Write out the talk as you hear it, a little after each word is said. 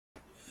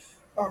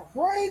All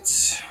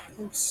right.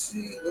 Let's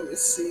see. Let me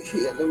see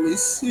here. Let me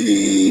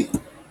see.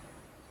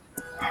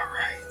 All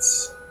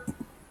right.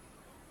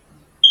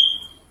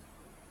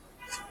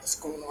 What's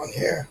going on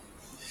here?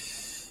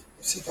 Let's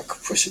see if I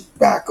can push it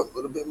back a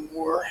little bit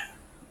more.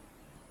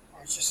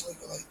 Or just leave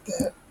it like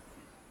that.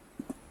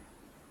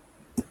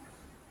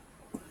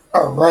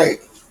 All right.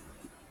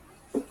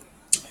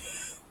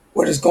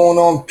 What is going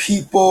on,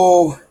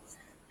 people?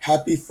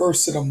 Happy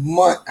first of the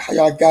month. How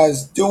y'all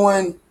guys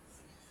doing?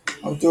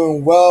 I'm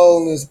doing well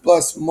in this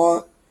blessed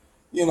month.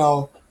 You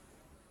know,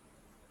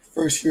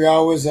 first few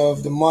hours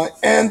of the month.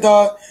 And,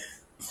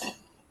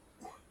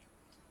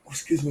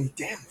 excuse me,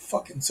 damn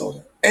fucking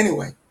soda.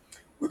 Anyway,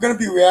 we're going to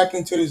be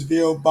reacting to this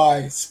video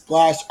by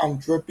Splash I'm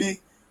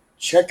Drippy.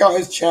 Check out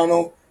his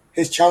channel.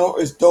 His channel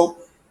is dope.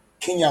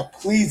 Can y'all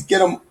please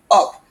get him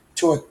up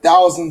to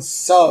 1,000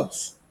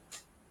 subs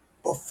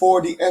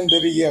before the end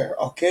of the year?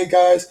 Okay,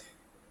 guys?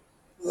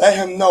 Let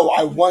him know.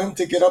 I want him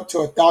to get up to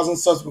 1,000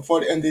 subs before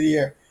the end of the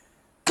year.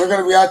 We're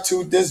going to react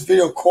to this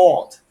video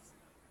called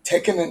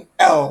Taking an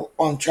L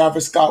on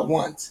Travis Scott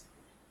Once.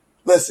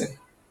 Listen,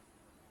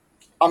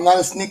 I'm not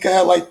a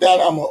sneakerhead like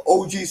that. I'm an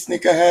OG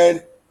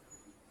sneakerhead.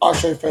 I'll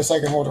show you for a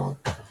second. Hold on.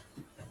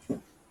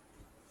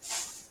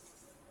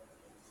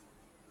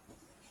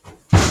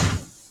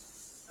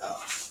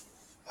 All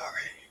right.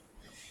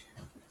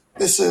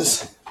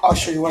 I'll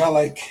show you what I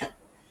like.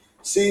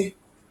 See,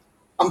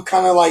 I'm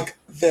kind of like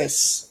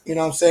this. You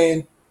know what I'm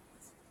saying?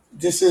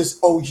 This is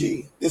OG.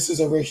 This is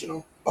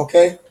original.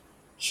 Okay?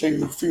 Show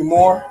you a few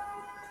more.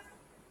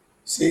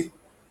 See?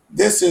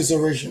 This is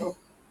original.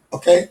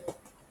 Okay?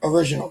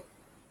 Original.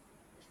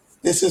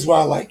 This is what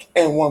I like.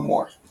 And one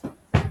more.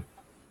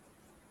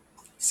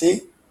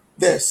 See?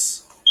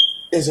 This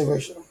is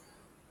original.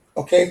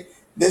 Okay?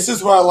 This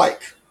is what I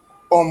like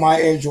on my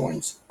Air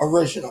Jordans.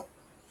 Original.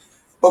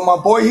 But my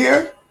boy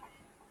here,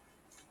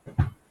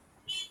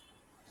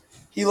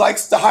 he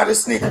likes the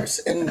hottest sneakers.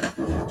 And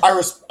I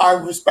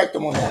respect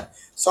him on that.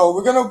 So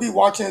we're going to be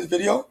watching this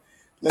video.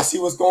 Let's see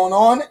what's going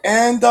on.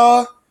 And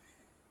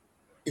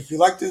if you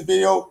like this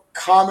video,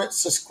 comment,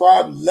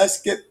 subscribe. Let's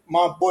get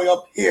my boy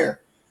up here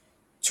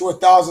to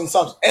 1,000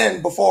 subs.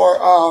 And before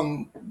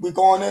we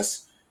go on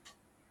this,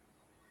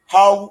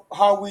 how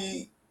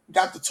we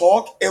got to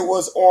talk, it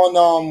was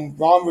on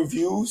Ron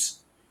Reviews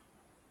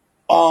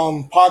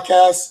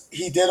podcast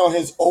he did on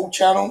his old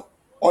channel,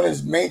 on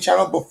his main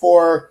channel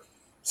before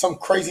some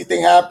crazy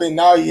thing happened.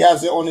 Now he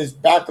has it on his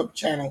backup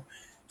channel.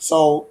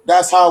 So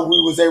that's how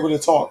we was able to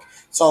talk.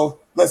 So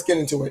let's get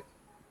into it.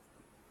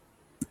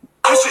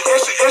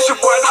 It's your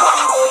boy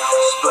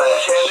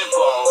Splash.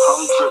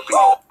 I'm drippy.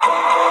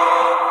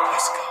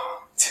 Let's go.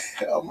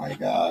 Oh my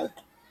God.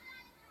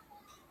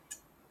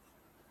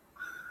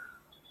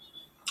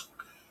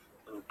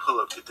 Let me pull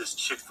up, get this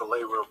Chick-fil-A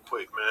real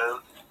quick, man.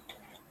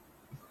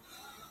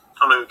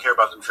 I don't even care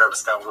about them Travis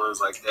Scott ones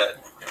like that.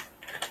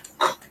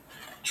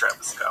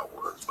 Travis Scott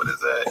ones, what is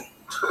that?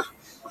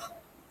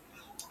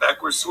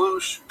 Backward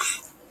swoosh.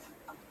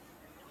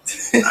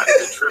 I've been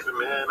tripping,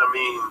 man. I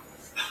mean,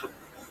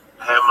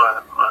 I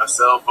had my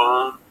cell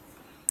phone,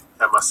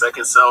 had my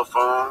second cell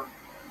phone,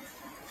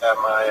 had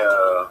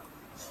my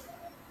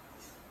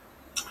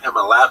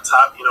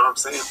laptop. You know what I'm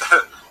saying?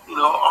 You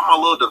know, all my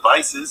little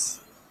devices.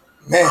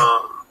 Man,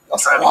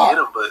 that's trying a lot. to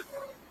get them, but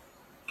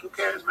who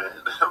cares, man?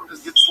 I'm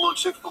just getting this little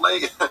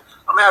Chick-fil-A.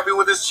 I'm happy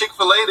with this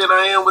Chick-fil-A than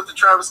I am with the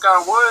Travis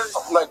Scott ones.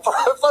 I'm like,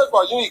 first of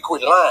all, you need to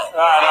quit lying.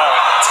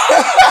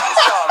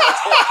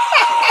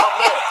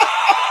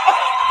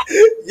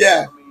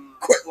 Yeah, I mean,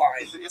 quit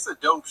lying. It's a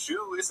dope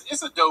shoe.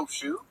 It's a dope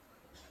shoe.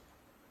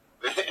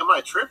 Am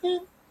I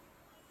tripping?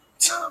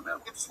 Nah, man,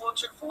 get this little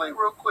Chick-fil-A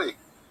real quick.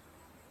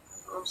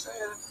 You know what I'm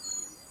saying?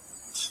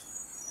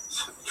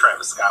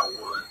 Travis Scott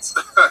ones.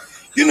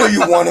 You know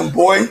you want him,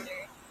 boy.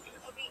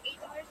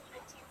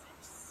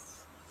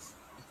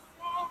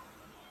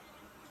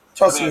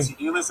 Trust me. Do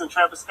you listen to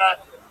Travis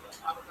Scott?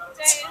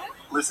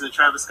 Listen to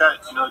Travis Scott?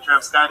 You know who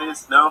Travis Scott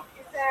is? No?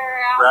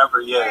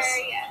 Rapper, yes.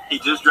 He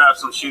just dropped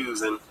some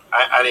shoes, and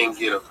I didn't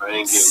get them.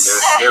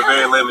 They're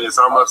very limited,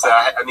 so I'm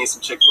upset. I need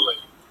some Chick-fil-A.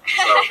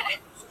 So,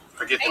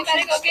 forget them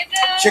shoes.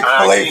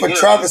 Chick-fil-A for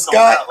Travis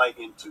Scott. Like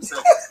in 2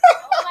 seconds.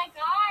 Oh my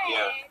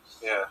God.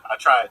 Yeah, I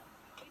tried.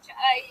 You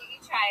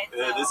tried.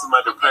 This is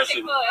my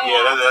depression.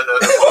 Yeah,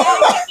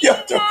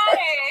 Yeah,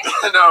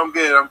 No, I'm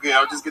good.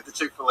 I'll just get the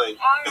Chick-fil-A. All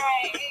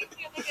right. You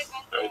have a good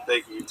one. All right,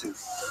 thank you. You too.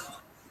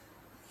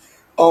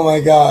 Oh my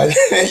God.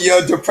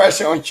 Yo,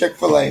 depression on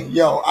Chick-fil-A.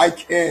 Yo, I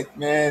can't,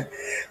 man.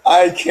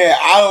 I can't.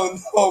 I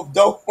don't know.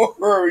 Don't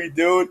worry,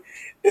 dude.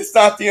 It's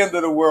not the end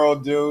of the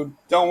world, dude.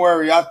 Don't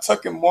worry. I've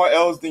taken more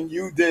L's than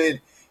you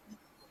did.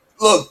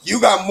 Look,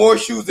 you got more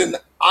shoes than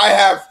I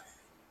have.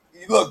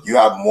 Look, you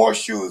have more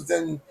shoes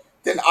than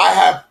I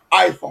have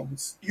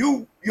iPhones.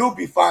 You'll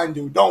be fine,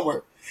 dude. Don't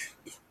worry.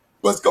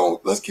 Let's go.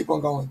 Let's keep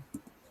on going.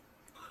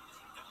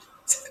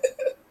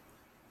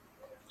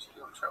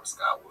 Travis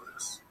Scott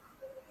was.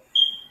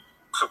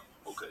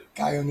 Okay.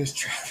 Guy on this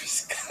Travis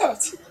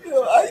Scott.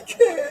 Yo, I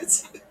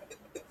can't.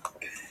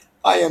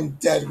 I am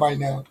dead right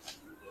now.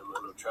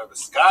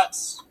 Travis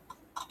Scott's.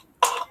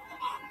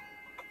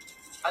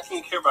 How can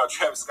you care about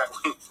Travis Scott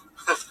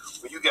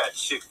when you got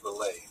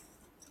Chick-fil-A?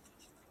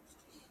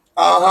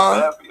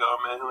 Bad for y'all,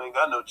 man, who ain't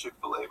got no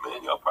Chick-fil-A,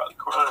 man. Y'all probably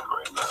crying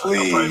right now.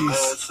 Please, y'all mad,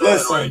 sad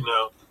listen. Right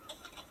now.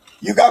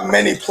 You got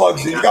many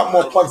plugs. You got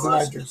more plugs than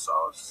I do.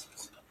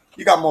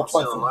 You got more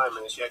plugs than I do.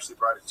 Man. She actually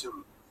brought it to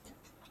me.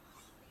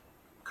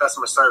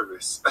 Customer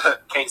service.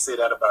 Can't say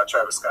that about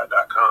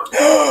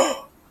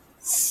TravisScott.com.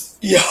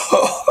 Yo,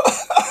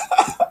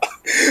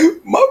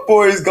 my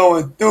boy is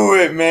going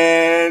through it,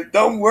 man.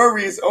 Don't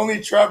worry, it's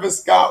only Travis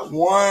Scott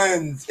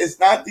ones. It's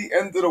not the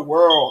end of the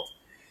world.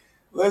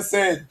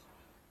 Listen,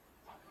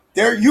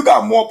 you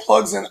got more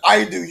plugs than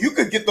I do. You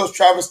could get those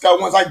Travis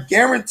Scott ones. I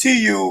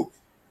guarantee you,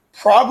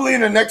 probably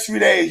in the next few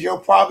days, you'll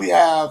probably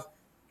have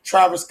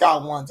Travis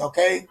Scott ones,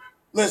 okay?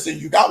 Listen,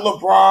 you got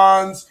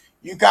LeBron's.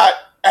 You got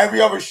every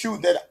other shoe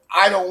that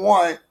I don't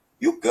want.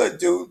 You good,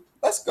 dude.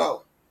 Let's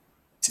go.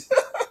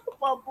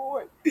 My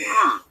boy. You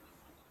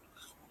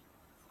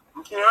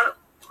see that?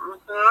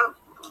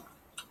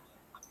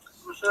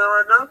 You see that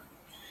right now?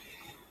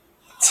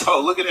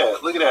 Oh, look at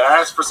that. Look at that. I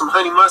asked for some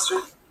honey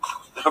mustard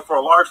for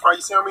a large fry.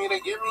 You see how many they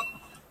give me?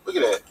 Look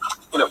at that.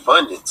 In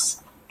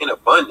abundance. In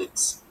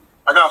abundance.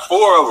 I got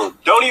 4 of them.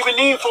 Don't even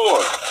need 4.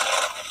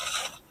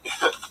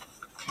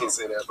 Can't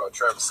say that about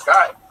Travis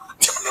Scott.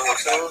 You know what I'm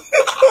saying?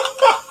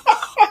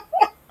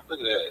 Look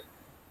at that.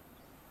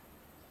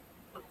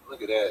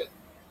 Look at that.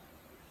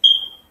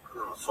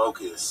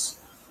 Focus.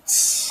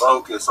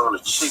 Focus on the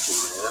chicken,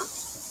 man.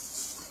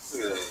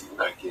 Look at that. You're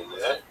not getting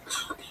that.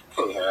 You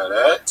can't have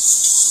that.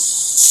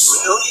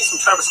 Man, don't eat some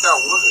Travis Scott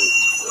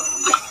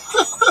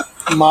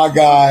wood. My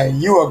guy,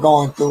 you are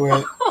going through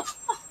it.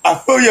 I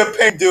feel your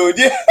pain, dude.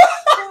 Yeah.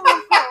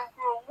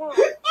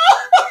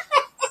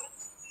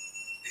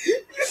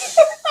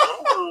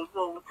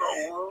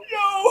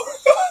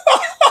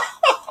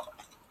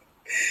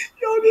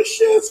 Yo, this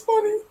shit is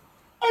funny.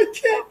 I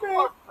can't,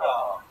 man.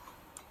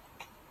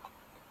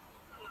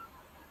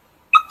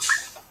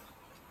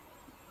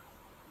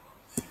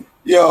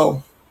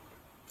 Yo,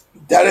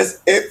 that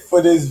is it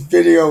for this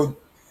video.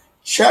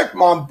 Check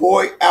my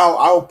boy out.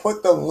 I will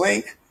put the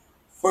link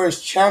for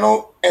his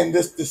channel in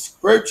this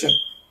description.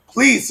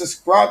 Please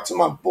subscribe to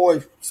my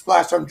boy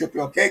Splash I'm Drippy.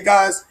 Okay,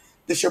 guys?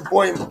 This your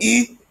boy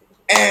E,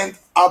 and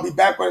I'll be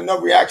back with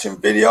another reaction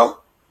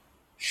video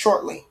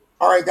shortly.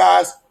 All right,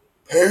 guys.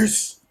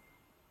 Peace.